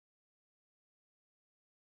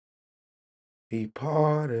He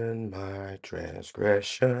pardoned my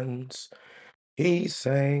transgressions. He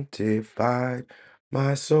sanctified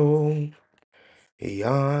my soul. He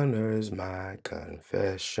honors my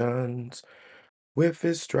confessions. With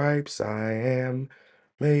his stripes I am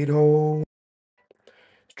made whole.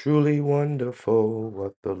 Truly wonderful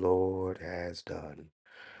what the Lord has done.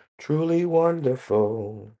 Truly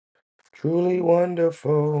wonderful. Truly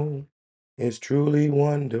wonderful. It's truly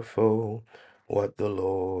wonderful what the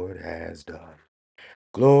Lord has done.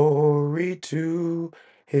 Glory to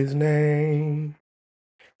his name.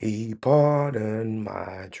 He pardoned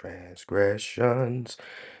my transgressions.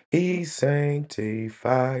 He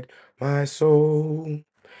sanctified my soul.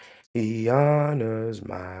 He honors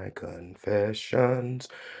my confessions.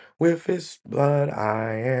 With his blood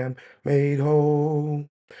I am made whole.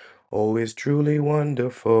 Oh, it's truly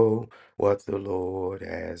wonderful what the Lord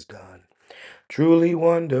has done. Truly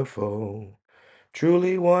wonderful.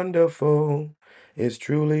 Truly wonderful. It's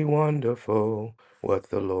truly wonderful what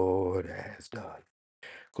the Lord has done.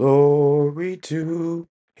 Glory to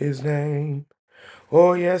his name.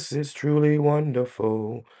 Oh, yes, it's truly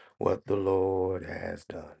wonderful what the Lord has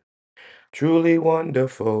done. Truly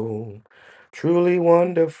wonderful. Truly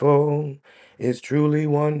wonderful. It's truly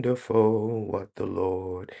wonderful what the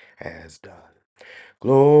Lord has done.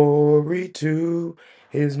 Glory to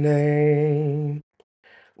his name.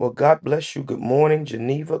 Well, God bless you. Good morning,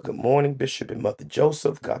 Geneva. Good morning, Bishop and Mother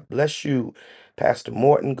Joseph. God bless you, Pastor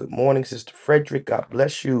Morton. Good morning, Sister Frederick. God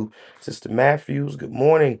bless you, Sister Matthews. Good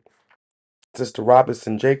morning, Sister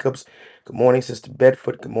Robinson Jacobs. Good morning, Sister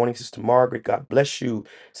Bedford. Good morning, Sister Margaret. God bless you,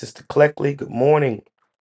 Sister Cleckley. Good morning,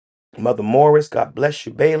 Mother Morris. God bless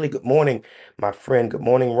you, Bailey. Good morning, my friend. Good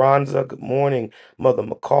morning, Ronza. Good morning, Mother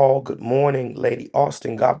McCall. Good morning, Lady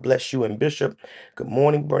Austin. God bless you, and Bishop. Good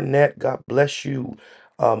morning, Burnett. God bless you,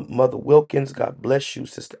 Mother Wilkins. God bless you,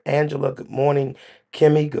 Sister Angela. Good morning,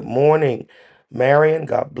 Kimmy. Good morning, Marion.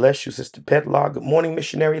 God bless you, Sister Petlaw. Good morning,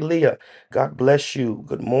 Missionary Leah. God bless you.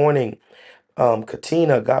 Good morning,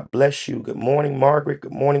 Katina, God bless you. Good morning, Margaret.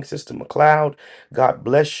 Good morning, Sister McLeod. God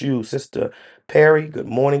bless you, Sister Perry. Good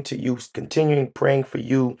morning to you. Continuing praying for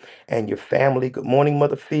you and your family. Good morning,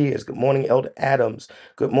 Mother Fears. Good morning, Elder Adams.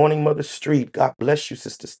 Good morning, Mother Street. God bless you,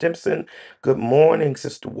 Sister Stimson. Good morning,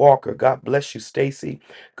 Sister Walker. God bless you, Stacy.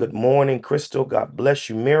 Good morning, Crystal. God bless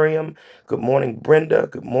you, Miriam. Good morning, Brenda.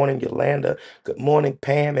 Good morning, Yolanda. Good morning,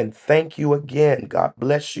 Pam. And thank you again. God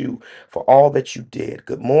bless you for all that you did.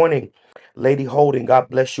 Good morning, Lady Holding, God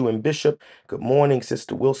bless you. And Bishop, good morning,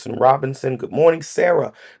 Sister Wilson Robinson. Good morning,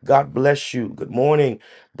 Sarah. God bless you. Good morning,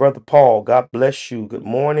 Brother Paul. God bless you. Good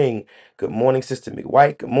morning. Good morning, Sister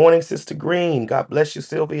McWhite. Good morning, Sister Green. God bless you,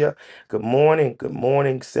 Sylvia. Good morning. Good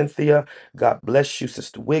morning, Cynthia. God bless you,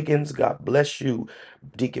 Sister Wiggins. God bless you,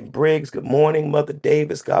 Deacon Briggs. Good morning, Mother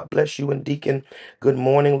Davis. God bless you, and Deacon. Good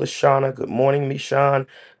morning, Lashana. Good morning, Mishan.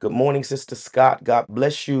 Good morning, Sister Scott. God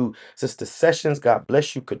bless you, Sister Sessions. God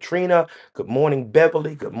bless you, Katrina. Good morning,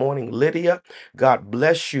 Beverly. Good morning, Lydia. God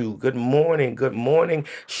bless you. Good morning. Good morning,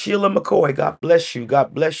 Sheila McCoy. God bless you.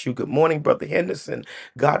 God bless you. Good morning, Brother Henderson.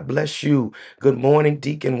 God bless you. Good morning,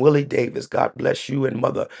 Deacon Willie Davis. God bless you, and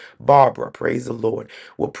Mother Barbara. Praise the Lord.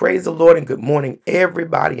 Well, praise the Lord and good morning,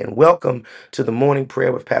 everybody, and welcome to the morning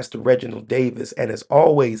prayer with Pastor Reginald Davis. And as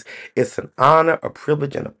always, it's an honor, a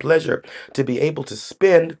privilege, and a pleasure to be able to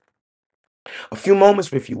spend a few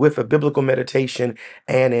moments with you with a biblical meditation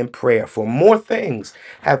and in prayer. For more things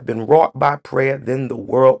have been wrought by prayer than the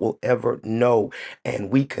world will ever know. And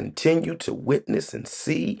we continue to witness and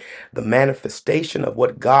see the manifestation of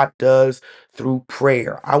what God does through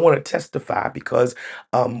prayer. I want to testify because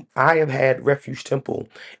I have had Refuge Temple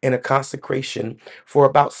in a consecration for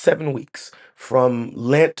about 7 weeks from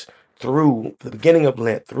Lent through the beginning of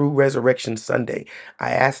Lent through Resurrection Sunday. I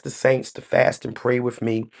asked the saints to fast and pray with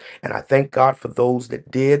me, and I thank God for those that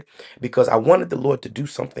did, because I wanted the Lord to do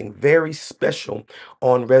something very special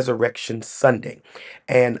on Resurrection Sunday.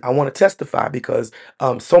 And I want to testify because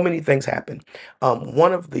so many things happened.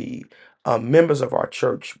 One of the members of our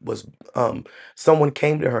church was someone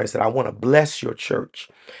came to her and said, "I want to bless your church."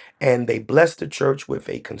 And they blessed the church with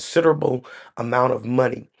a considerable amount of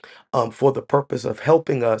money for the purpose of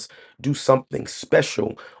helping us do something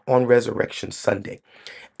special on Resurrection Sunday.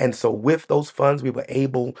 And so, with those funds, we were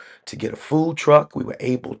able to get a food truck. We were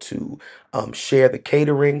able to share the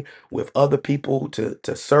catering with other people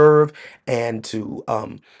to serve, and to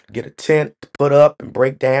get a tent to put up and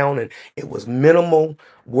break down. And it was minimal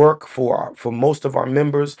work for most of our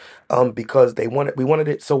members, because we wanted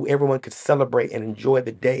it so everyone could celebrate and enjoy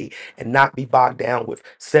the day and not be bogged down with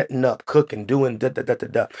setting up, cooking, doing da da da da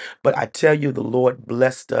da. But I tell you, the Lord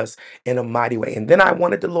blessed us in a mighty way. And then I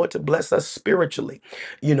wanted the Lord to bless us spiritually,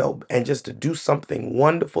 and just to do something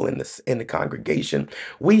wonderful in the congregation.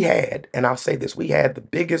 We had, and I'll say this, we had the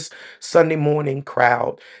biggest Sunday morning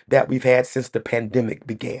crowd that we've had since the pandemic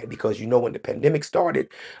began. Because when the pandemic started,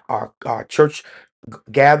 our church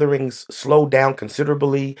gatherings slowed down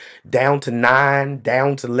considerably, down to 9,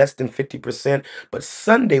 down to less than 50%. But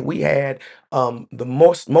Sunday we had the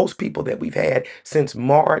most people that we've had since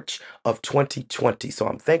March of 2020. So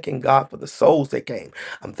I'm thanking God for the souls that came.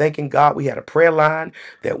 I'm thanking God we had a prayer line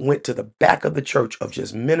that went to the back of the church of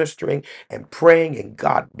just ministering and praying and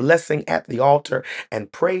God blessing at the altar.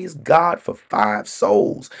 And praise God for 5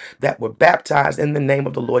 souls that were baptized in the name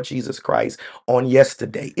of the Lord Jesus Christ on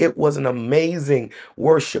yesterday. It was an amazing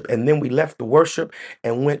worship. And then we left the worship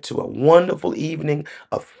and went to a wonderful evening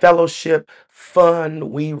of fellowship,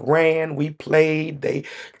 fun. We ran, we played.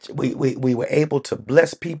 We were able to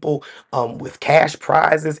bless people with cash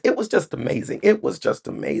prizes. It was just amazing. It was just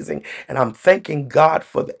amazing. And I'm thanking God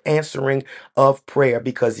for the answering of prayer,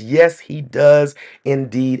 because yes, he does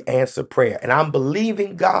indeed answer prayer. And I'm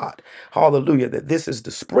believing God, hallelujah, that this is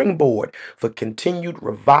the springboard for continued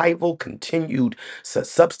revival, continued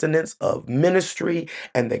substance of ministry,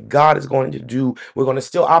 and that God is going to do, we're going to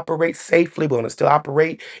still operate safely, we're going to still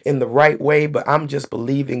operate in the right way, but I'm just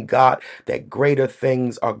believing God that greater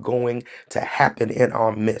things are going to happen in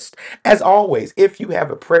our midst. As always, if you have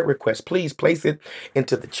a prayer request, please place it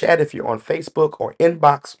into the chat if you're on Facebook, or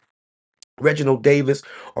inbox Reginald Davis,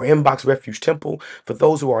 or inbox Refuge Temple. For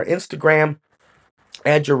those who are on Instagram,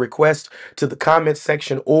 add your request to the comment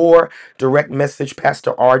section, or direct message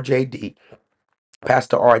Pastor RJD.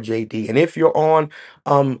 Pastor RJD. And if you're on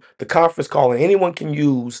the conference call, and anyone can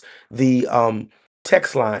use the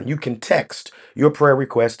text line, you can text your prayer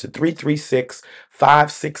request to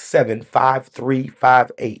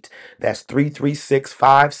 336-567-5358. That's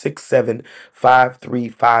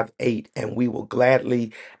 336-567-5358. And we will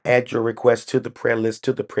gladly add your request to the prayer list,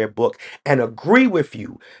 to the prayer book, and agree with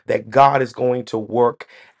you that God is going to work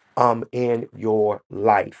in your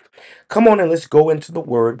life. Come on, and let's go into the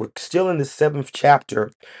word. We're still in the 7th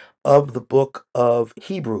chapter of the book of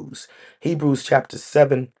Hebrews. Hebrews chapter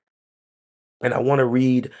 7, and I want to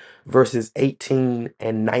read verses 18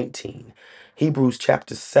 and 19. Hebrews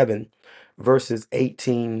chapter 7, verses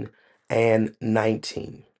 18 and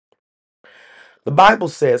 19. The Bible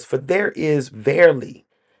says, "For there is verily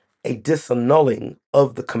a disannulling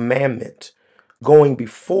of the commandment going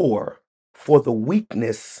before, for the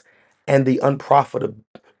weakness and the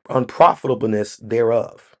unprofitableness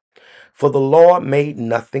thereof. For the law made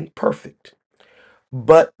nothing perfect,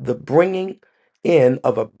 but the bringing in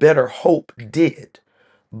of a better hope did,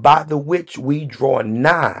 by the which we draw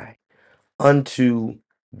nigh unto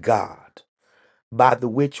God." By the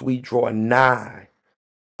which we draw nigh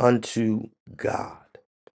unto God.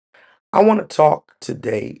 I want to talk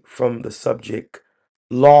today from the subject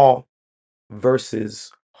law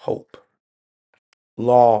versus hope.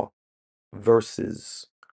 Law versus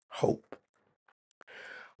hope.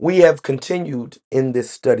 We have continued in this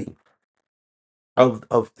study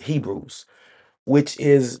of Hebrews, which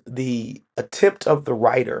is the attempt of the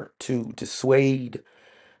writer to dissuade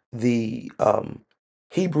the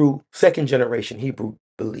Hebrew, second generation Hebrew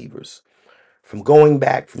believers from going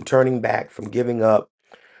back, from turning back, from giving up,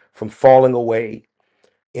 from falling away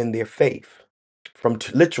in their faith, from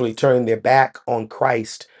literally turning their back on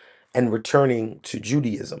Christ and returning to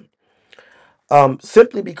Judaism,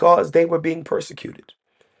 simply because they were being persecuted.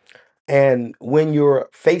 And when you're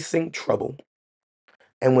facing trouble,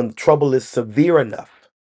 and when the trouble is severe enough,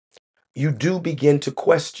 you do begin to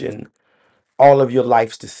question all of your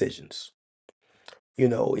life's decisions.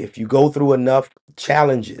 If you go through enough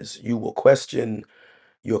challenges, you will question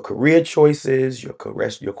your career choices, you'll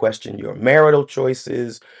question your marital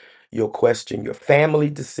choices, you'll question your family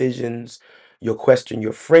decisions, you'll question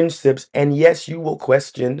your friendships, and yes, you will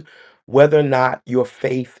question whether or not your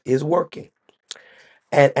faith is working.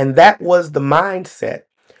 And that was the mindset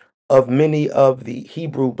of many of the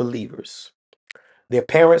Hebrew believers. Their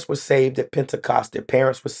parents were saved at Pentecost. Their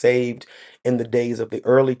parents were saved in the days of the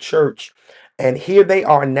early church. And here they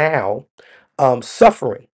are now,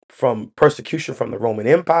 suffering from persecution from the Roman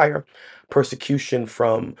Empire, persecution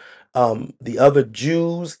from the other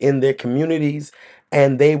Jews in their communities.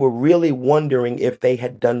 And they were really wondering if they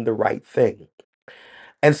had done the right thing.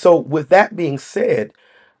 And so, with that being said,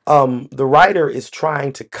 the writer is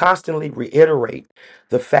trying to constantly reiterate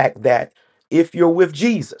the fact that if you're with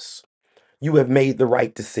Jesus, you have made the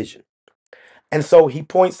right decision. And so he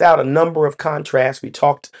points out a number of contrasts. We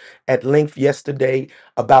talked at length yesterday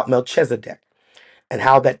about Melchizedek and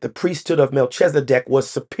how that the priesthood of Melchizedek was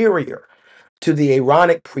superior to the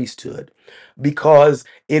Aaronic priesthood because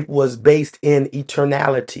it was based in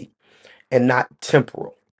eternality and not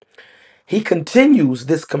temporal. He continues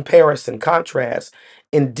this comparison contrast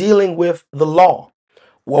in dealing with the law,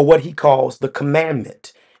 or what he calls the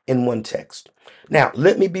commandment in one text. Now,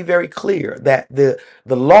 let me be very clear that the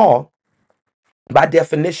law, by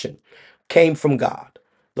definition, came from God.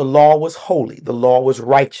 The law was holy. The law was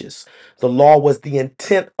righteous. The law was the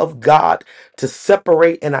intent of God to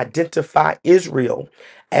separate and identify Israel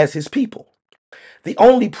as his people. The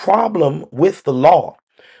only problem with the law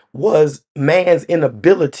was man's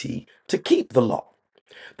inability to keep the law.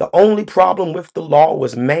 The only problem with the law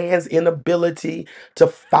was man's inability to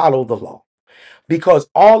follow the law. Because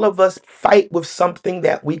all of us fight with something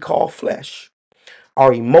that we call flesh,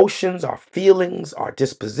 our emotions, our feelings, our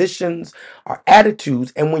dispositions, our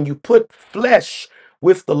attitudes. And when you put flesh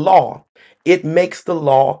with the law, it makes the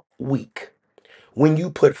law weak. When you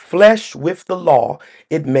put flesh with the law,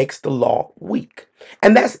 it makes the law weak.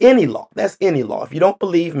 And that's any law. That's any law. If you don't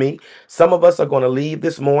believe me, some of us are going to leave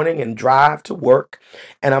this morning and drive to work.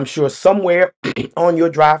 And I'm sure somewhere on your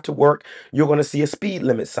drive to work, you're going to see a speed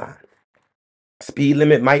limit sign. Speed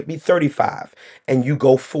limit might be 35 and you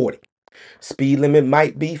go 40. Speed limit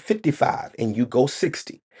might be 55 and you go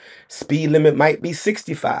 60. Speed limit might be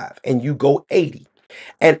 65 and you go 80.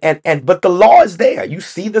 And but the law is there. You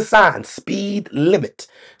see the sign, speed limit,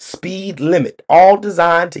 all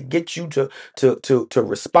designed to get you to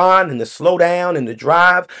respond and to slow down and to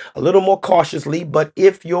drive a little more cautiously. But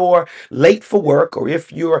if you're late for work, or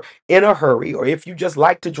if you're in a hurry, or if you just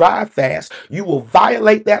like to drive fast, you will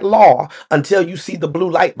violate that law until you see the blue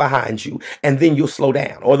light behind you, and then you'll slow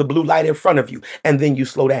down, or the blue light in front of you, and then you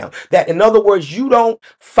slow down. That, in other words, you don't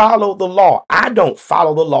follow the law. I don't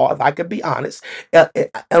follow the law, if I could be honest,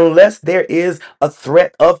 unless there is a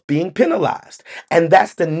threat of being penalized. And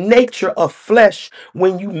that's the nature of flesh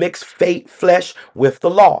when you mix flesh with the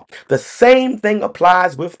law. The same thing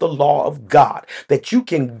applies with the law of God, that you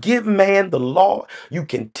can give man the law, you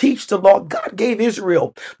can teach the law. God gave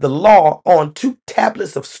Israel the law on 2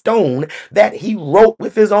 tablets of stone that he wrote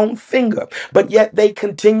with his own finger, but yet they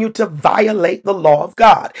continue to violate the law of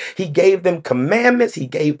God. He gave them commandments, he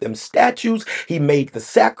gave them statutes, he made the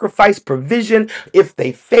sacrifice provision if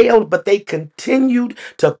they failed, but they continued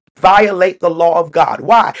to violate the law of God.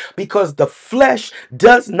 Why? Because the flesh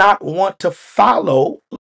does not want to follow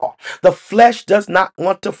law. The flesh does not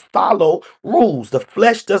want to follow rules. The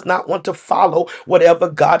flesh does not want to follow whatever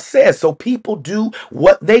God says. So people do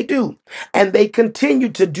what they do, and they continue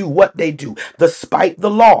to do what they do despite the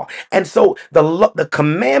law. And so the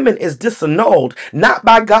commandment is disannulled not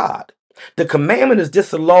by God. The commandment is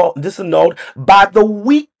disannulled by the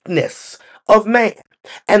weakness of man.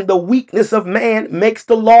 And the weakness of man makes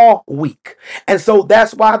the law weak. And so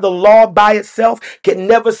that's why the law by itself can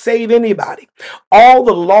never save anybody. All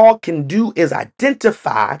the law can do is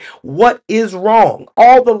identify what is wrong.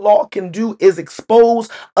 All the law can do is expose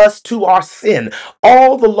us to our sin.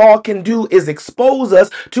 All the law can do is expose us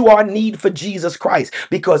to our need for Jesus Christ.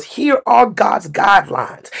 Because here are God's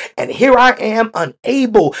guidelines. And here I am,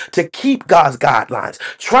 unable to keep God's guidelines,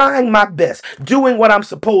 trying my best, doing what I'm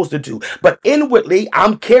supposed to do. But inwardly,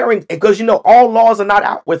 I'm caring, because all laws are not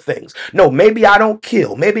outward things. No, maybe I don't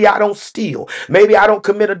kill. Maybe I don't steal. Maybe I don't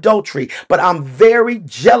commit adultery. But I'm very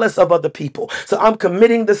jealous of other people. So I'm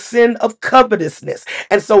committing the sin of covetousness.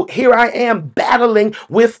 And so here I am battling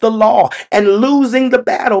with the law and losing the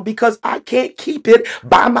battle because I can't keep it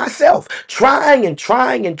by myself. Trying and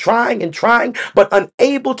trying and trying and trying, but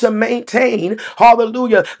unable to maintain,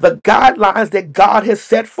 hallelujah, the guidelines that God has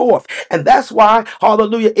set forth. And that's why,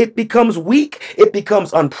 hallelujah, it becomes weak. It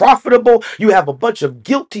becomes unprofitable. You have a bunch of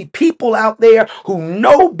guilty people out there who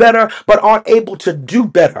know better but aren't able to do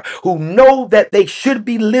better, who know that they should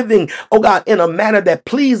be living, oh God, in a manner that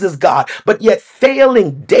pleases God, but yet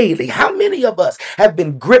failing daily. How many of us have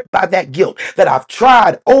been gripped by that guilt, that I've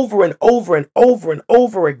tried over and over and over and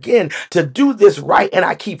over again to do this right, and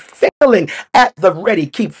I keep failing at the ready,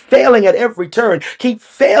 keep failing at every turn, keep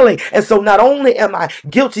failing. And so not only am I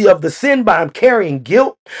guilty of the sin, but I'm carrying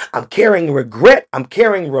guilt, I'm carrying regret, I'm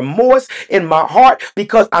carrying remorse in my heart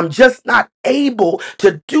because I'm just not able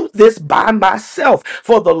to do this by myself,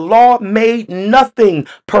 for the law made nothing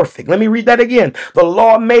perfect. Let me read that again. The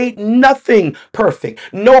law made nothing perfect.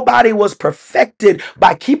 Nobody was perfected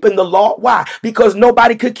by keeping the law. Why? Because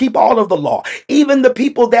nobody could keep all of the law. Even the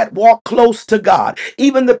people that walked close to God,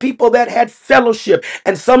 even the people that had fellowship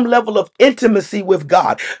and some level of intimacy with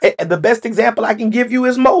God. And the best example I can give you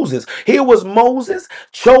is Moses. Here was Moses,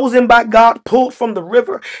 chosen by God, pulled from the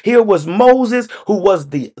river. Here was Moses, who was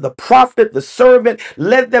the prophet, the servant,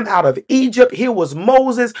 led them out of Egypt. Here was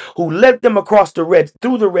Moses, who led them across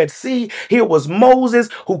through the Red Sea. Here was Moses,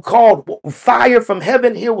 who called fire from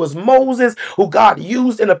heaven. Here was Moses, who God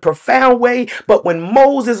used in a profound way. But when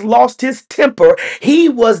Moses lost his temper, he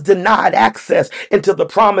was denied access into the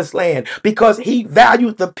promised land because he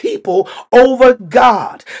valued the people over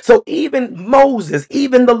God. So even Moses,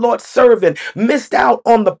 even the Lord's servant, missed out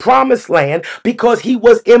on the promised land because he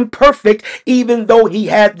was imperfect, even though he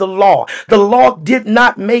had the law. The law did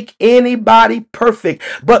not make anybody perfect,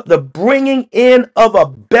 but the bringing in of a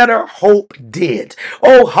better hope did.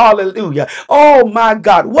 Oh, hallelujah. Oh, my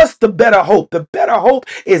God. What's the better hope? The better hope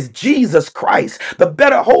is Jesus Christ. The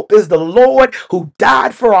better hope is the Lord who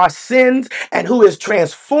died for our sins and who is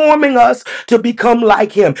transforming us to become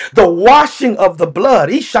like him. The washing of the blood,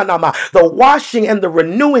 Ishanama, the washing and the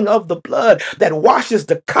renewing of the blood that washes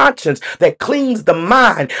the conscience, that cleans the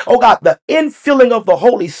mind. Oh God, the infilling of the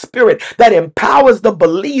Holy Spirit that empowers the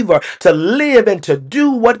believer to live and to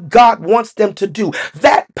do what God wants them to do.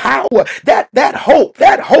 That power, that hope.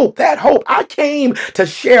 I came to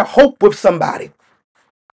share hope with somebody.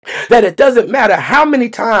 That it doesn't matter how many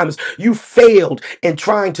times you failed in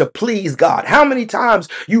trying to please God, how many times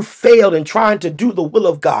you failed in trying to do the will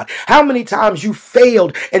of God, how many times you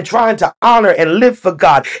failed in trying to honor and live for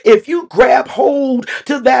God. If you grab hold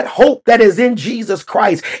to that hope that is in Jesus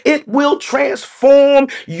Christ, it will transform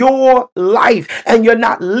your life. And you're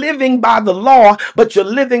not living by the law, but you're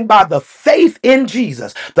living by the faith in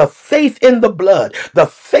Jesus, the faith in the blood, the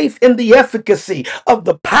faith in the efficacy of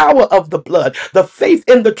the power of the blood, the faith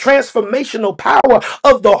in the transformational power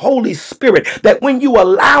of the Holy Spirit, that when you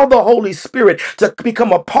allow the Holy Spirit to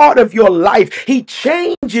become a part of your life, he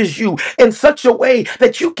changes you in such a way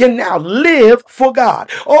that you can now live for God.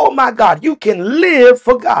 Oh my God, you can live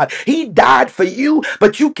for God. He died for you,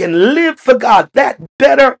 but you can live for God. That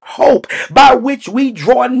better hope by which we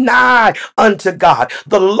draw nigh unto God.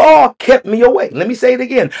 The law kept me away. Let me say it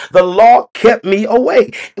again. The law kept me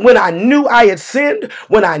away. When I knew I had sinned,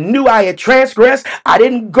 when I knew I had transgressed, I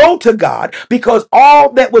didn't go to God because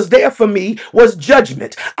all that was there for me was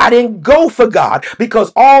judgment. I didn't go for God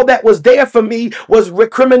because all that was there for me was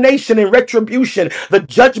recrimination and retribution, the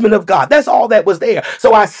judgment of God. That's all that was there.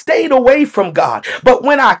 So I stayed away from God. But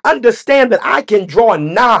when I understand that I can draw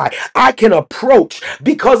nigh, I can approach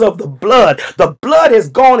because of the blood has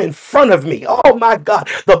gone in front of me. Oh my God,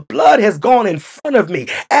 the blood has gone in front of me.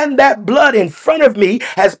 And that blood in front of me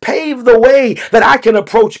has paved the way that I can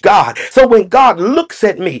approach God. So when God looks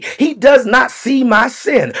at me, he does not see my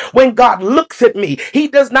sin. When God looks at me, he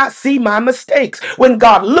does not see my mistakes. When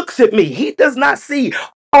God looks at me, he does not see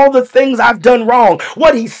all the things I've done wrong.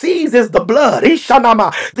 What he sees is the blood,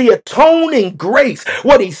 Ishanama, the atoning grace.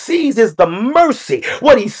 What he sees is the mercy.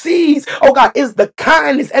 What he sees, oh God, is the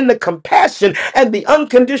kindness and the compassion and the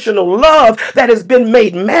unconditional love that has been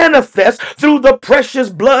made manifest through the precious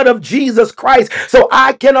blood of Jesus Christ. So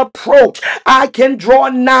I can approach, I can draw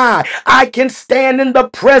nigh, I can stand in the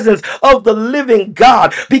presence of the living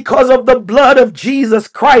God because of the blood of Jesus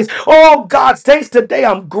Christ. Oh God, thanks today.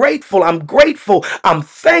 I'm grateful. I'm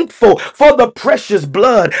thankful for the precious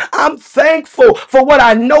blood. I'm thankful for what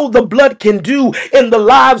I know the blood can do in the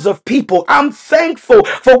lives of people. I'm thankful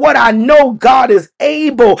for what I know God is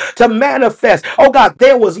able to manifest. Oh God,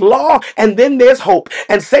 there was law and then there's hope.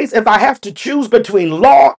 And saints, if I have to choose between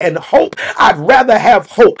law and hope, I'd rather have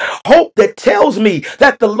hope. Hope that tells me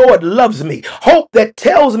that the Lord loves me. Hope that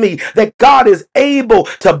tells me that God is able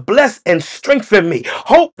to bless and strengthen me.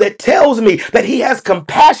 Hope that tells me that he has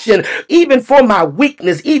compassion even for my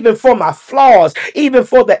weakness, even for my flaws, even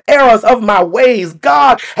for the errors of my ways.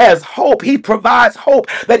 God has hope. He provides hope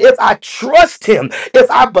that if I trust him,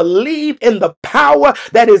 if I believe in the power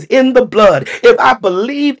that is in the blood, if I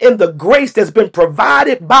believe in the grace that's been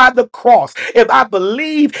provided by the cross, if I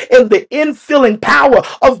believe in the infilling power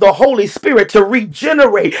of the Holy Spirit to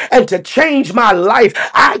regenerate and to change my life,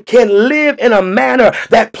 I can live in a manner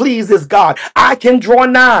that pleases God. I can draw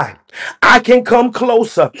nigh. I can come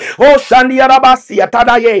closer. Oh, Shandiarabasia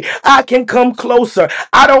Tadaye. I can come closer.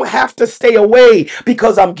 I don't have to stay away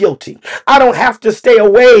because I'm guilty. I don't have to stay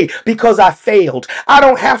away because I failed. I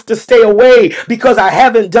don't have to stay away because I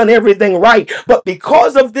haven't done everything right. But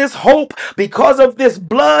because of this hope, because of this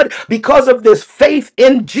blood, because of this faith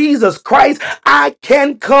in Jesus Christ, I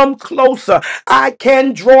can come closer. I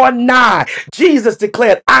can draw nigh. Jesus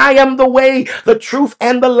declared, I am the way, the truth,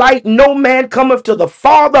 and the light. No man cometh to the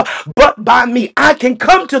Father but by me. I can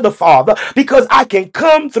come to the Father because I can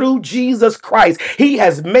come through Jesus Christ. He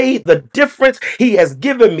has made the difference. He has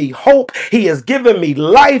given me hope. He has given me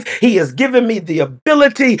life. He has given me the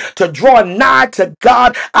ability to draw nigh to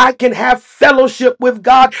God. I can have fellowship with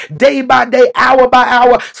God day by day, hour by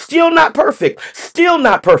hour. Still not perfect. Still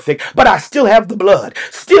not perfect, but I still have the blood.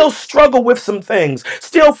 Still struggle with some things.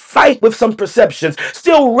 Still fight with some perceptions.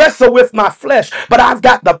 Still wrestle with my flesh, but I've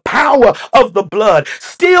got the power of the blood.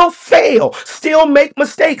 Still fail, still make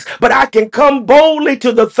mistakes, but I can come boldly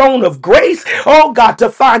to the throne of grace, oh God, to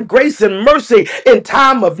find grace and mercy in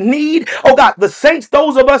time of need. Oh God, the saints,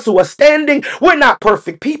 those of us who are standing, we're not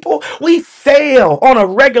perfect people. We fail on a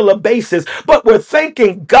regular basis, but we're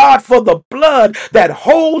thanking God for the blood that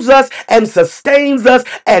holds us and sustains us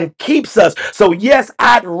and keeps us. So yes,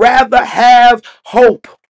 I'd rather have hope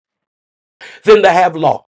than to have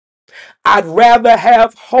law. I'd rather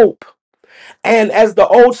have hope. And as the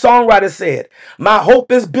old songwriter said, my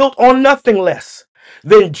hope is built on nothing less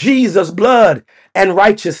than Jesus' blood and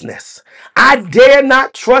righteousness. I dare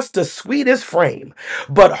not trust the sweetest frame,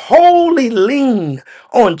 but wholly lean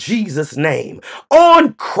on Jesus' name.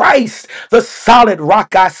 On Christ, the solid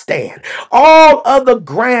rock I stand. All other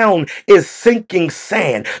ground is sinking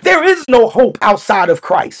sand. There is no hope outside of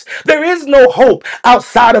Christ. There is no hope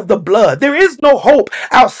outside of the blood. There is no hope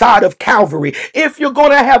outside of Calvary. If you're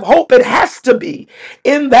going to have hope, it has to be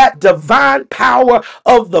in that divine power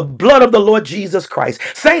of the blood of the Lord Jesus Christ.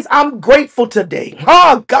 Saints, I'm grateful today.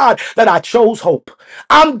 Oh God, that I chose hope.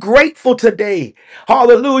 I'm grateful today,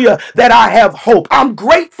 hallelujah, that I have hope. I'm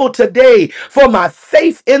grateful today for my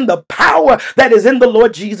faith in the power that is in the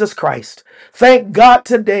Lord Jesus Christ. Thank God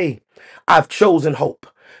today I've chosen hope.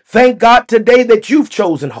 Thank God today that you've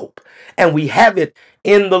chosen hope, and we have it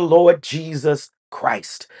in the Lord Jesus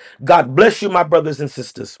Christ. God bless you, my brothers and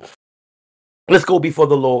sisters. Let's go before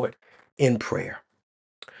the Lord in prayer.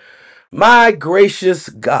 My gracious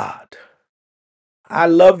God, I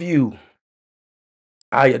love you.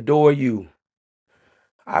 I adore you.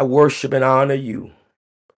 I worship and honor you,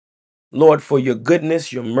 Lord, for your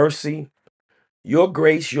goodness, your mercy, your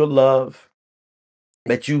grace, your love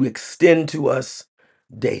that you extend to us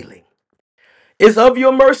daily. It's of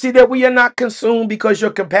your mercy that we are not consumed because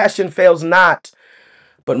your compassion fails not.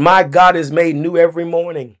 But my God is made new every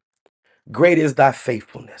morning. Great is thy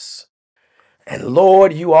faithfulness. And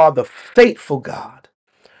Lord, you are the faithful God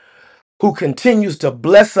who continues to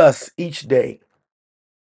bless us each day,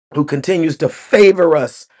 who continues to favor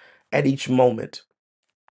us at each moment,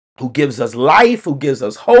 who gives us life, who gives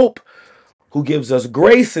us hope, who gives us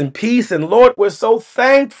grace and peace. And Lord, we're so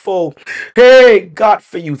thankful, hey, God,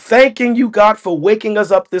 for you. Thanking you, God, for waking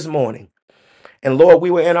us up this morning. And Lord,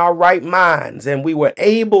 we were in our right minds and we were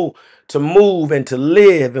able to move and to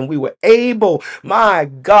live. And we were able, my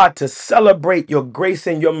God, to celebrate your grace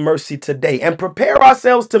and your mercy today and prepare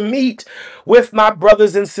ourselves to meet with my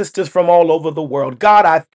brothers and sisters from all over the world. God,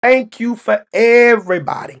 I thank you for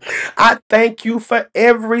everybody. I thank you for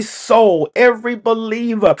every soul, every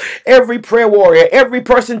believer, every prayer warrior, every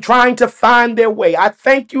person trying to find their way. I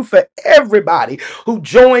thank you for everybody who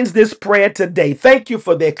joins this prayer today. Thank you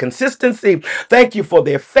for their consistency. Thank you for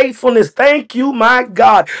their faithfulness. Thank you, my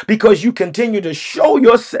God, because you continue to show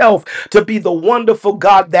yourself to be the wonderful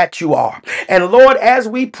God that you are. And Lord, as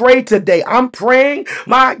we pray today, I'm praying,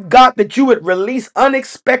 my God, that you would release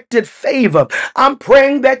unexpected favor. I'm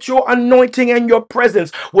praying that your anointing and your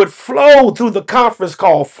presence would flow through the conference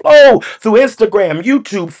call, flow through Instagram,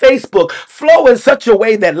 YouTube, Facebook, flow in such a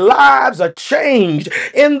way that lives are changed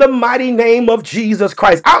in the mighty name of Jesus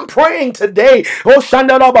Christ. I'm praying today, oh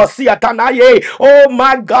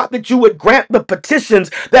my God, that you would grant the petitions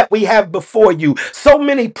that we have before you. So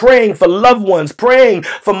many praying for loved ones, praying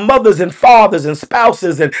for mothers and fathers and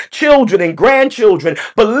spouses and children and grandchildren,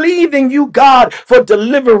 believing you, God, for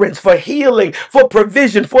deliverance, for healing, for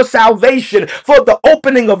provision, for salvation, for the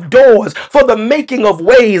opening of doors, for the making of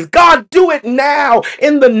ways. God, do it now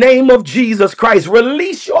in the name of Jesus Christ.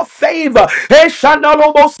 Release your favor.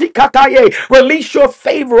 Release your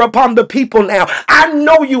favor upon the people now. I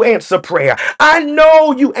know you answer prayer. I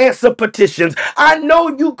know you answer petitions. I know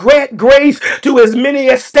you grant add grace to as many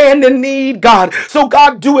as stand in need, God. So,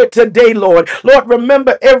 God, do it today, Lord. Lord,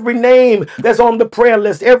 remember every name that's on the prayer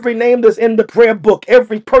list, every name that's in the prayer book,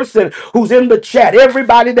 every person who's in the chat,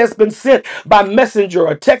 everybody that's been sent by messenger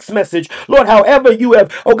or text message. Lord, however you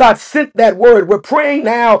have, oh God, sent that word, we're praying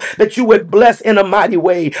now that you would bless in a mighty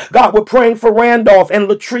way. God, we're praying for Randolph and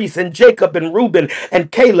Latrice and Jacob and Reuben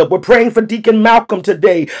and Caleb. We're praying for Deacon Malcolm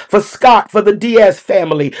today, for Scott, for the Diaz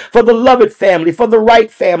family, for the Lovett family, for the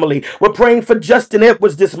Wright family. We're praying for Justin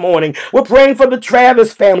Edwards this morning. We're praying for the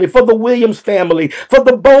Travis family, for the Williams family, for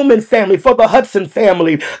the Bowman family, for the Hudson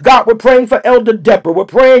family. God, we're praying for Elder Deborah. We're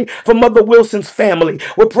praying for Mother Wilson's family.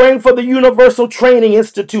 We're praying for the Universal Training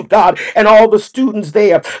Institute, God, and all the students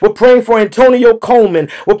there. We're praying for Antonio Coleman.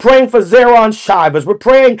 We're praying for Zeron Shivers. We're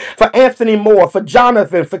praying for Anthony Moore, for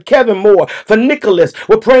Jonathan, for Kevin Moore, for Nicholas.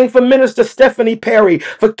 We're praying for Minister Stephanie Perry,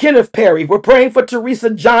 for Kenneth Perry. We're praying for Teresa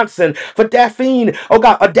Johnson, for Daphne, oh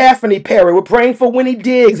God, Daphne Perry. We're praying for Winnie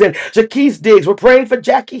Diggs and Jaquise Diggs. We're praying for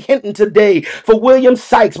Jackie Hinton today, for William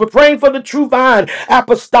Sykes. We're praying for the True Vine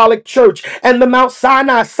Apostolic Church and the Mount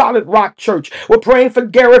Sinai Solid Rock Church. We're praying for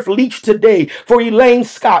Gareth Leach today, for Elaine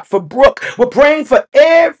Scott, for Brooke. We're praying for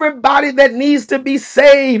everybody that needs to be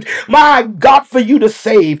saved. My God, for you to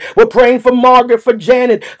save. We're praying for Margaret, for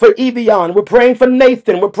Janet, for Evian. We're praying for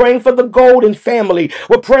Nathan. We're praying for the Golden family.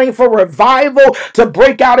 We're praying for revival to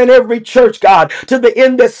break out in every church, God, to the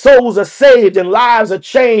end that souls are saved and lives are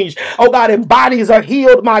changed. Oh God, and bodies are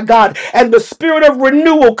healed, my God, and the spirit of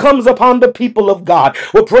renewal comes upon the people of God.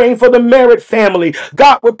 We're praying for the Merritt family.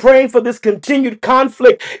 God, we're praying for this continued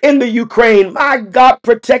conflict in the Ukraine. My God,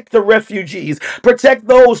 protect the refugees. Protect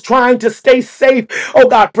those trying to stay safe. Oh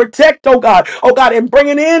God, protect, oh God, and bring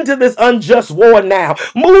an end to this unjust war now.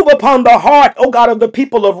 Move upon the heart, oh God, of the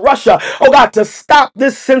people of Russia, oh God, to stop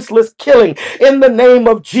this senseless killing in the name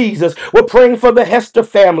of Jesus. We're praying for the Hester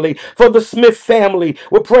family, for the Smith family.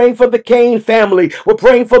 We're praying for the Kane family. We're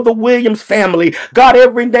praying for the Williams family. God,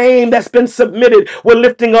 every name that's been submitted, we're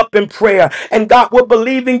lifting up in prayer. And God, we're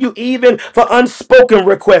believing you even for unspoken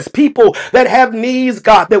requests, people that have needs,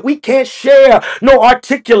 God, that we can't share nor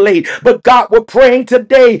articulate. But God, we're praying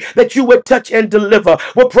today that you would touch and deliver.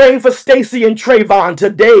 We're praying for Stacy and Trayvon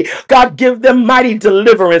today. God, give them mighty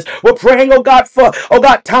deliverance. We're praying, oh God, for, oh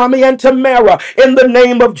God, Tommy and Tamara in the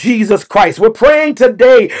name of Jesus Christ. We're praying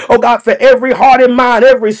today, oh God, for every heart and mind,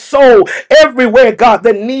 every soul, everywhere, God,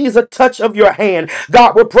 that needs a touch of your hand.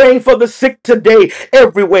 God, we're praying for the sick today,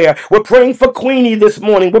 everywhere. We're praying for Queenie this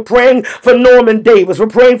morning. We're praying for Norman Davis. We're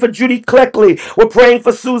praying for Judy Cleckley. We're praying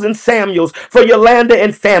for Susan Samuels, for Yolanda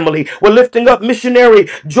and family. We're lifting up missionary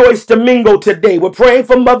Joyce Domingo today. We're praying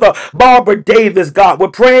for Mother Barbara Davis, God. We're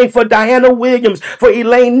praying for Diana Williams, for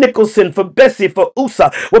Elaine Nicholson, for Bessie, for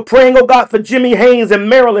USA. We're praying, oh God, for Jimmy Haynes and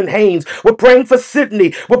Marilyn Haynes. We're praying for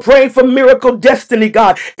Sydney. We're praying for Miracle Destiny,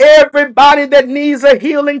 God. Everybody that needs a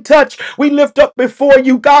healing touch, we lift up before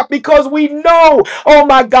you, God, because we know, oh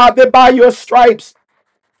my God, that by your stripes,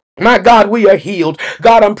 my God, we are healed.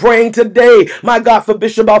 God, I'm praying today, my God, for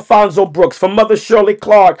Bishop Alfonso Brooks, for Mother Shirley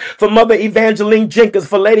Clark, for Mother Evangeline Jenkins,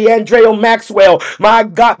 for Lady Andrea Maxwell. My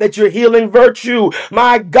God, that your healing virtue,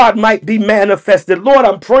 my God, might be manifested. Lord,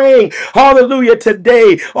 I'm praying, hallelujah,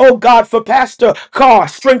 today. Oh God, for Pastor Carr,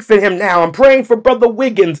 strengthen him now. I'm praying for Brother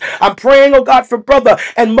Wiggins. I'm praying, oh God, for Brother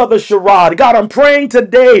and Mother Sherrod. God, I'm praying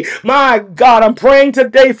today, my God, I'm praying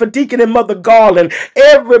today for Deacon and Mother Garland.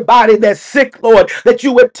 Everybody that's sick, Lord, that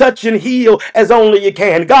you would touch and heal as only you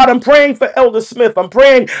can. God, I'm praying for Elder Smith. I'm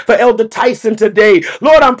praying for Elder Tyson today.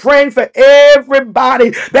 Lord, I'm praying for everybody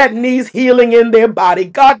that needs healing in their body.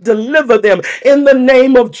 God, deliver them in the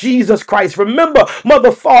name of Jesus Christ. Remember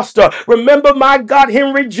Mother Foster. Remember, my God,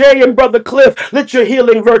 Henry J. and Brother Cliff. Let your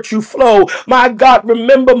healing virtue flow. My God,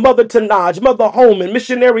 remember Mother Tanaj, Mother Holman,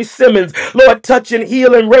 Missionary Simmons. Lord, touch and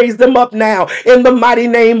heal and raise them up now in the mighty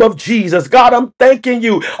name of Jesus. God, I'm thanking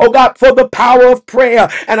you, oh God, for the power of prayer.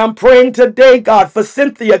 And I'm praying today, God, for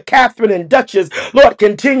Cynthia, Catherine, and Duchess. Lord,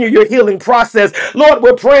 continue your healing process. Lord,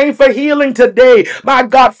 we're praying for healing today. My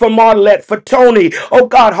God, for Marlette, for Tony. Oh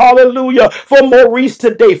God, hallelujah. For Maurice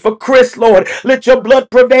today, for Chris, Lord. Let your blood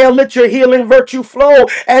prevail. Let your healing virtue flow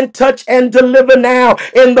and touch and deliver now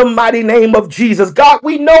in the mighty name of Jesus. God,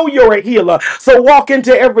 we know you're a healer. So walk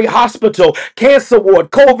into every hospital, cancer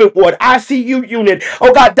ward, COVID ward, ICU unit,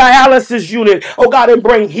 oh God, dialysis unit, oh God, and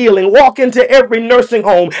bring healing. Walk into every nursing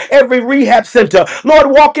home. home, every rehab center.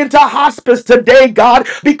 Lord, walk into hospice today, God,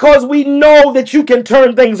 because we know that you can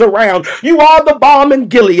turn things around. You are the balm in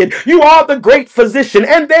Gilead. You are the great physician,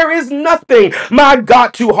 and there is nothing, my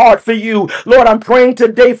God, too hard for you. Lord, I'm praying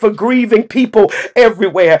today for grieving people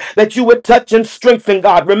everywhere, that you would touch and strengthen,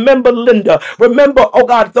 God. Remember Linda. Remember, oh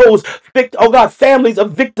God, those, oh God, families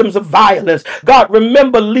of victims of violence. God,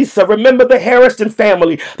 remember Lisa. Remember the Harrison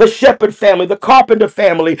family, the Shepherd family, the Carpenter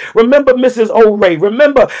family. Remember Mrs. O'Ray.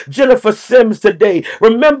 Remember Jennifer Sims today.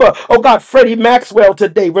 Remember, oh God, Freddie Maxwell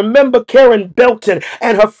today. Remember Karen Belton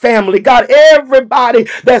and her family. God, everybody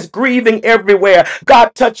that's grieving everywhere.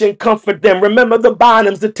 God, touch and comfort them. Remember the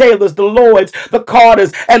Bynums, the Taylors, the Lloyds, the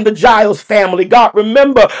Carters, and the Giles family. God,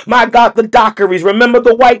 remember, my God, the Dockeries. Remember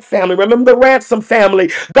the White family. Remember the Ransom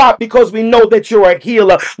family. God, because we know that you're a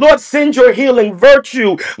healer. Lord, send your healing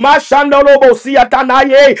virtue.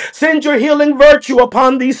 Send your healing virtue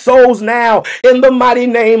upon these souls now in the mighty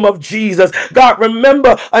name of Jesus. God,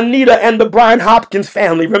 remember Anita and the Brian Hopkins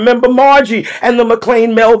family. Remember Margie and the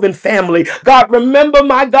McLean Melvin family. God, remember,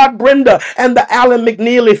 my God, Brenda and the Allen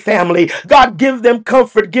McNeely family. God, give them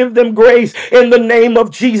comfort, give them grace in the name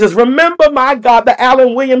of Jesus. Remember, my God, the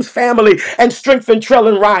Allen Williams family and strengthen Trell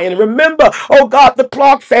and Ryan. Remember, oh God, the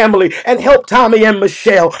Clark family and help Tommy and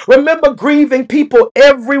Michelle. Remember grieving people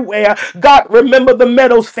everywhere. God, remember the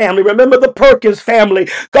Meadows family. Remember the Perkins family.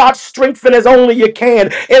 God, strengthen as only you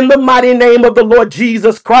can in the mighty name of the Lord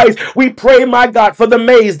Jesus Christ. We pray, my God, for the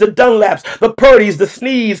Mays, the Dunlaps, the Purdy's, the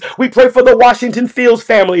Sneeds. We pray for the Washington Fields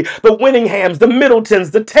family, the Winninghams, the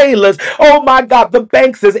Middletons, the Taylors. Oh, my God, the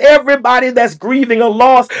Bankses, everybody that's grieving a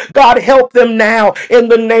loss. God, help them now in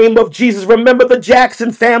the name of Jesus. Remember the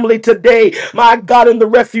Jackson family today, my God, in the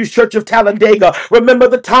Refuge Church of Talladega. Remember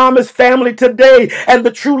the Thomas family today and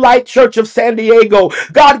the True Light Church of San Diego.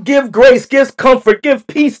 God, give grace, give comfort, give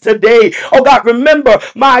peace today. Oh God, remember,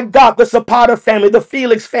 my God, the Zapata family, the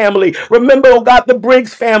Felix family. Remember, oh God, the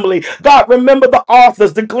Briggs family. God, remember the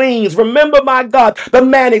Arthurs, the Gleans. Remember, my God, the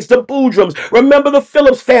Mannings, the Boudrums. Remember the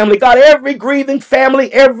Phillips family. God, every grieving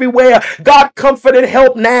family everywhere. God, comfort and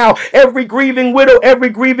help now. Every grieving widow, every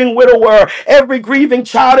grieving widower, every grieving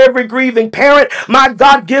child, every grieving parent. My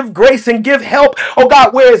God, give grace and give help, oh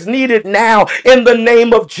God, where it's needed now in the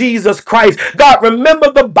name of Jesus Christ. God,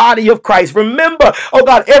 remember the body of Christ. Remember, oh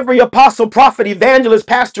God, every apostle, prophet, evangelist,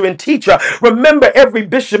 pastor, and teacher. Remember every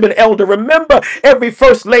bishop and elder. Remember every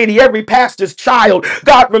first lady, every pastor's child.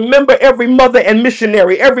 God, remember every mother and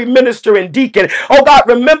missionary, every minister and deacon. Oh God,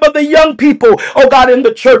 remember the young people, oh God, in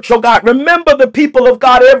the church. Oh God, remember the people of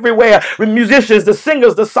God everywhere. The musicians, the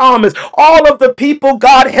singers, the psalmists, all of the people.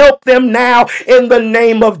 God, help them now in the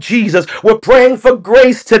name of Jesus. We're praying for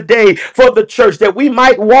grace today for the church, that we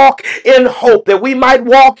might walk in hope, that we might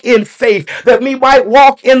walk in faith, that we might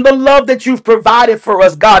walk in the love that you've provided for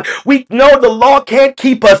us, God. We know the law can't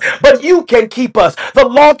keep us, but you can keep us. The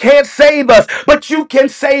law can't save us, but you can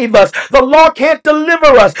save us. The law can't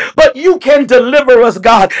deliver us, but you can deliver us,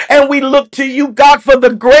 God. And we look to you, God, for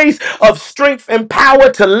the grace of strength and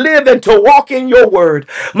power to live and to walk in your word.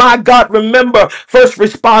 My God, remember first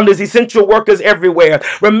responders, essential workers everywhere.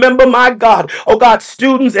 Remember, my God, oh God,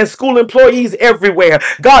 students and school employees everywhere.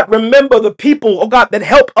 God, remember the people, oh God, that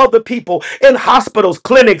help other people in hospitals,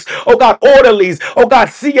 clinics, oh God, orderlies, oh God,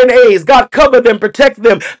 CNAs. God, cover them, protect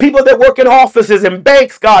them. People that work in offices and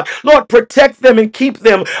banks, God, Lord, protect them and keep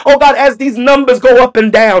them. Oh God, as these numbers go up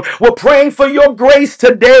and down, we're praying for your grace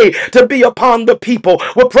today to be upon the people.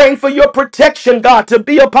 We're praying for your protection, God, to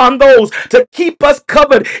be upon those, to keep us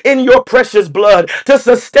covered in your precious blood, to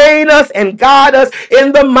sustain us and guide us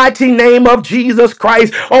in the mighty name of Jesus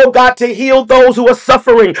Christ. Oh God, to heal those who are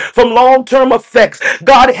suffering from long-term effects.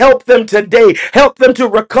 God, help them today. Help them to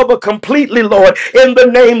recover completely, Lord, in the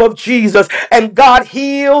name of Jesus. And God,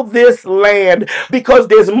 heal this land, because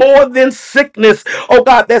there's more than sickness, oh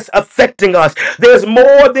God, that's affecting us. There's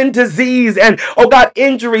more than disease and, oh God,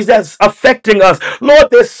 injuries that's affecting us. Lord,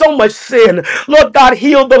 there's so much sin. Lord God,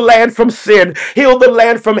 heal the land from sin. Heal the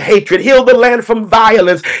land from hatred. Heal the land from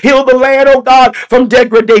violence. Heal the land, oh God, from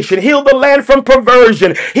degradation. Heal the land from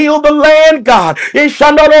perversion. Heal the land, God. Heal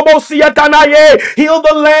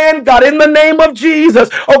the land, God, in the name of Jesus.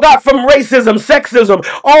 Oh God, from racism, sexism,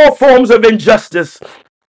 all forms of injustice.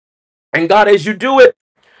 And God, as you do it,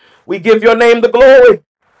 we give your name the glory.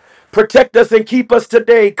 Protect us and keep us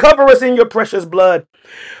today. Cover us in your precious blood.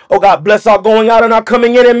 Oh God, bless our going out and our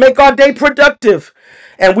coming in, and make our day productive.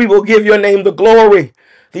 And we will give your name the glory,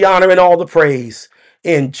 the honor, and all the praise.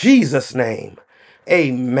 In Jesus' name,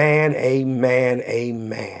 amen, amen,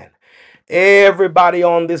 amen. Everybody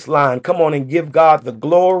on this line, come on and give God the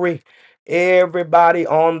glory Everybody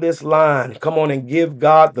on this line, come on and give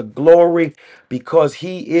God the glory because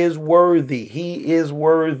he is worthy. He is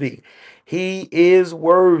worthy. He is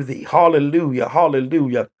worthy. Hallelujah.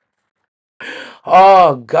 Hallelujah.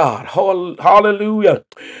 Oh God. Hallelujah.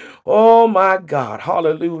 Oh my God.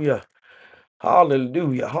 Hallelujah.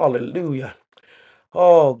 Hallelujah. Hallelujah.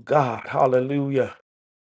 Oh God. Hallelujah.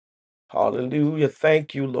 Hallelujah.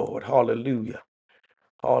 Thank you, Lord. Hallelujah.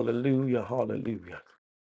 Hallelujah. Hallelujah.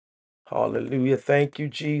 Hallelujah. Thank you,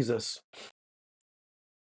 Jesus.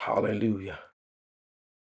 Hallelujah.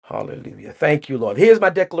 Hallelujah. Thank you, Lord. Here's my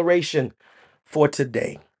declaration for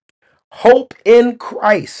today. Hope in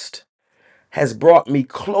Christ has brought me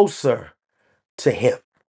closer to him.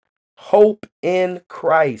 Hope in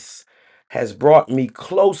Christ has brought me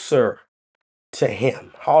closer to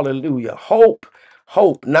him. Hallelujah. Hope,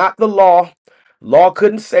 not the law. Law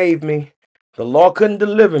couldn't save me. The law couldn't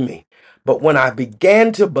deliver me. But when I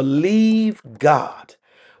began to believe God,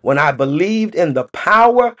 when I believed in the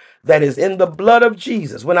power that is in the blood of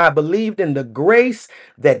Jesus, when I believed in the grace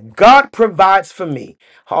that God provides for me,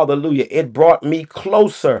 hallelujah, it brought me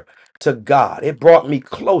closer to God. It brought me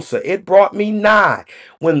closer. It brought me nigh.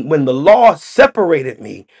 When the law separated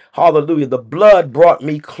me, hallelujah, the blood brought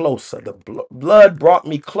me closer. The blood brought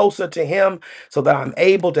me closer to him so that I'm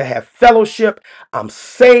able to have fellowship. I'm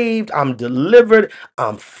saved. I'm delivered.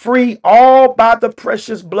 I'm free, all by the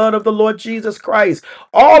precious blood of the Lord Jesus Christ.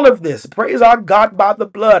 All of this, praise our God, by the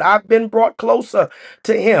blood. I've been brought closer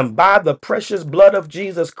to him by the precious blood of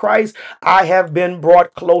Jesus Christ. I have been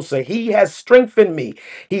brought closer. He has strengthened me.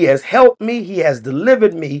 He has helped me. He has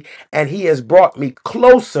delivered me, and he has brought me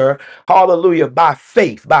closer. Hallelujah. By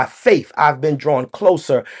faith. By faith, I've been drawn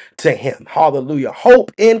closer to him. Hallelujah.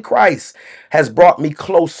 Hope in Christ has brought me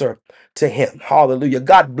closer to him. Hallelujah.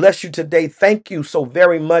 God bless you today. Thank you so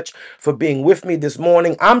very much for being with me this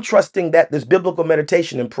morning. I'm trusting that this biblical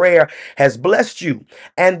meditation and prayer has blessed you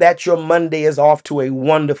and that your Monday is off to a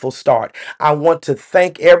wonderful start. I want to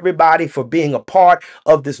thank everybody for being a part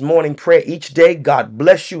of this morning prayer each day. God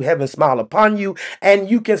bless you. Heaven smile upon you, and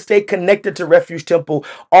you can stay connected to Refuge Temple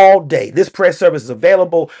all day. This prayer service is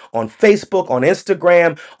available on Facebook, on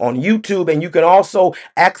Instagram, on YouTube, and you can also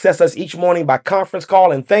access us each morning by conference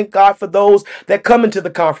call. And thank God for those that come into the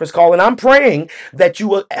conference call. And I'm praying that you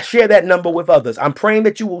will share that number with others. I'm praying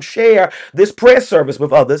that you will share this prayer service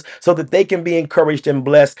with others so that they can be encouraged and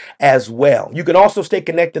blessed as well. You can also stay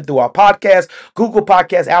connected through our podcast, Google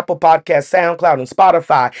Podcasts, Apple Podcasts, SoundCloud, and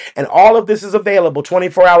Spotify. And all of this is available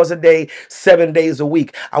 24 hours a day, 7 days a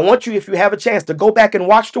week. I want you, if you have a chance, to go back and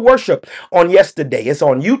watch the worship on yesterday. It's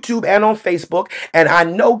on YouTube and on Facebook. And I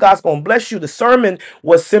know God's going to bless you. The sermon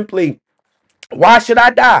was simply, why should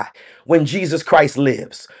I die when Jesus Christ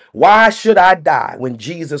lives? Why should I die when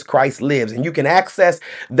Jesus Christ lives? And you can access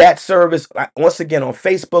that service once again on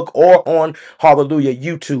Facebook or on Hallelujah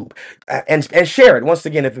YouTube, and share it once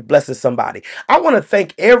again if it blesses somebody. I want to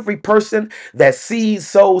thank every person that sees,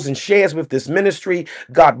 sows, and shares with this ministry.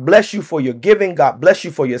 God bless you for your giving. God bless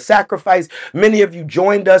you for your sacrifice. Many of you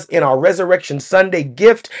joined us in our Resurrection Sunday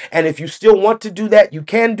gift, and if you still want to do that, you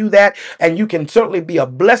can do that, and you can certainly be a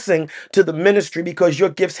blessing to the ministry because your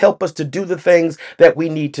gifts help us to do the things that we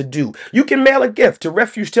need to do. You can mail a gift to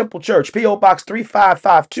Refuge Temple Church, P.O. Box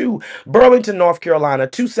 3552, Burlington, North Carolina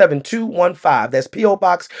 27215. That's P.O.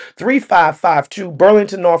 Box 3552,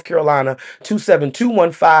 Burlington, North Carolina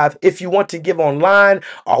 27215. If you want to give online,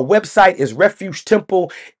 our website is Refuge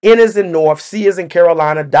Temple, N as in North, C as in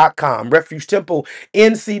Carolina.com,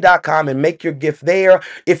 RefugeTempleNC.com, and make your gift there.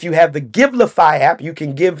 If you have the Givelify app, you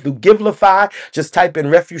can give through Givelify. Just type in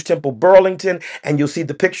Refuge Temple Burlington and you'll see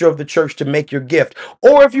the picture of the church to make your gift.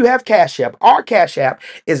 Or if you have Cash App, our Cash App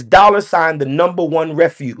is $1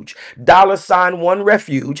 refuge, $1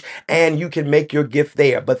 refuge, and you can make your gift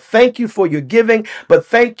there. But thank you for your giving. But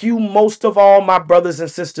thank you most of all, my brothers and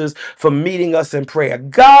sisters, for meeting us in prayer.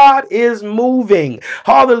 God is moving.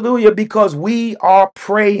 Hallelujah, because we are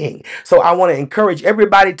praying. So I want to encourage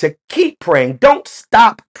everybody to keep praying. Don't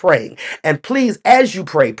stop praying. And please, as you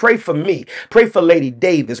pray, pray for me. Pray for Lady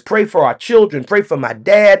Davis. Pray for our children. Pray for my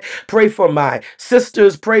dad. Pray for my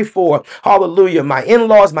sisters. Pray for, hallelujah, my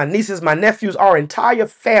in-laws, my nieces, my nephews, our entire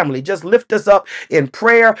family. Just lift us up in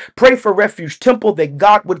prayer. Pray for Refuge Temple that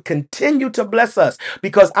God would continue to bless us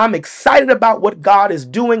because I'm excited about what God is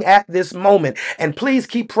doing at this moment. And please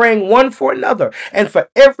keep praying one for another and for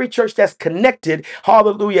every church that's connected,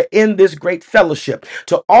 hallelujah, in this great fellowship.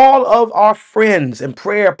 To all of our friends and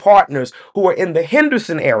prayer partners who are in the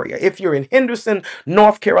Henderson area, if you're in Henderson,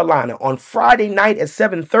 North Carolina, on Friday night at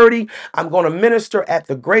 7:30, I'm going to minister at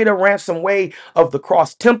the Greater Ransom Way of the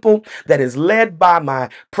Cross Temple that is led by my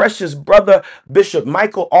precious brother, Bishop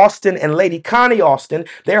Michael Austin and Lady Connie Austin.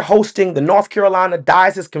 They're hosting the North Carolina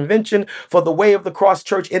Diocese Convention for the Way of the Cross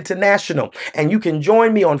Church International. And you can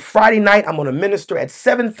join me on Friday night. I'm going to minister at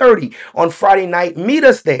 7:30 on Friday night. Meet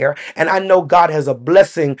us there. And I know God has a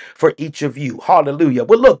blessing for each of you. Hallelujah.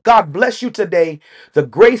 Well, look, God bless you today. The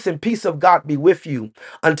grace and peace of God be with you.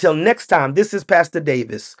 Until next time, this is Pastor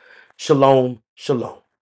Davis. Shalom, shalom.